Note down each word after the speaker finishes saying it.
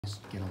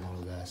Just get a load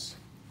of this.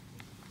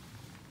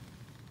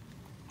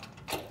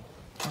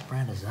 What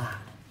brand is that?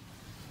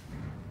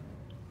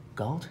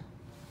 Gault?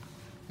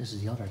 This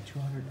is the other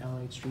 200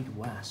 Adelaide Street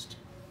West.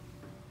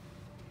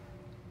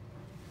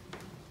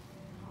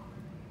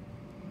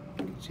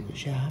 See the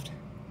shaft?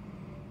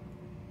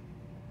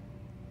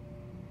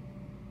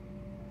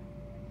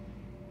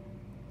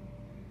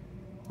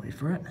 Wait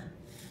for it.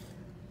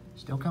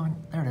 Still coming.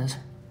 There it is.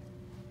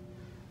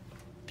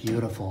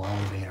 Beautiful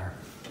elevator.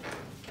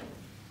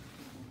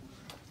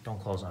 Don't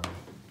close on me.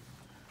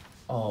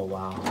 Oh,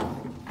 wow.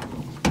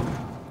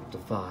 Up to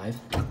 5.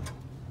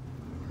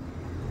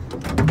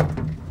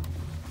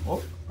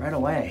 Oh, right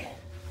away.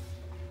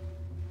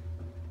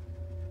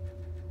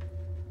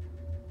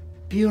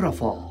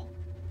 Beautiful.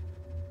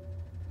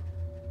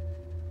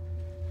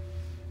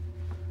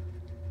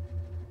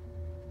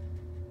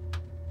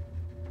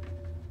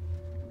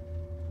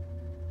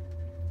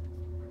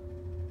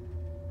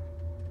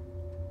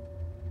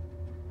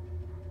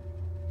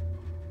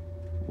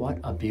 What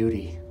a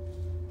beauty.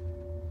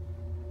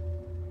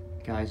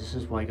 Guys, this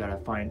is why you gotta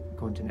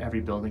go into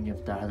every building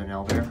if that has an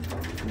elevator.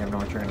 You never know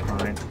what you're gonna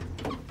find.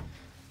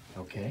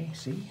 Okay,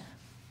 see?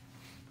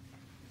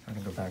 I'm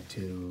gonna go back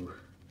to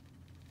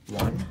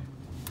 1.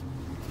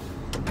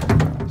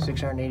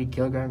 680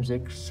 kilograms,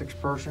 6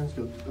 persons,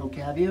 little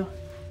cab view.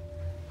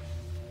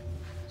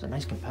 It's a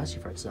nice capacity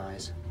for its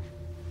size.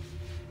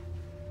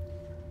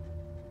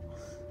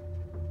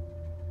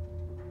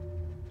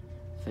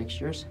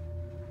 Fixtures.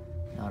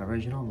 Not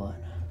original, but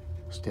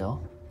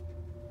still,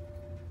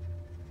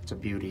 it's a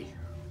beauty.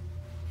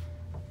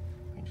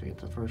 Make sure you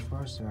get the first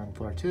floor, so we're on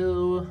floor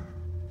 2.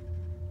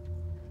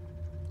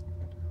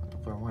 On to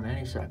floor 1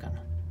 any second.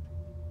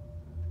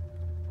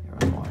 You're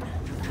on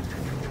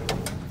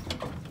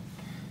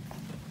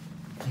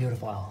 1.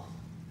 Beautiful.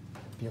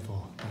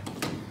 Beautiful.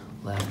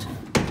 Left.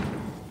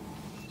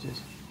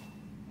 Just,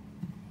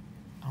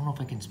 I don't know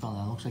if I can spell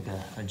that. It looks like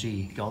a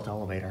G. Gault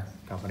Elevator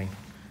Company.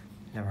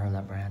 Never heard of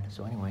that brand.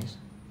 So anyways.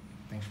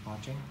 Thanks for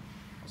watching.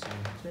 I'll see you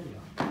in the next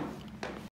video.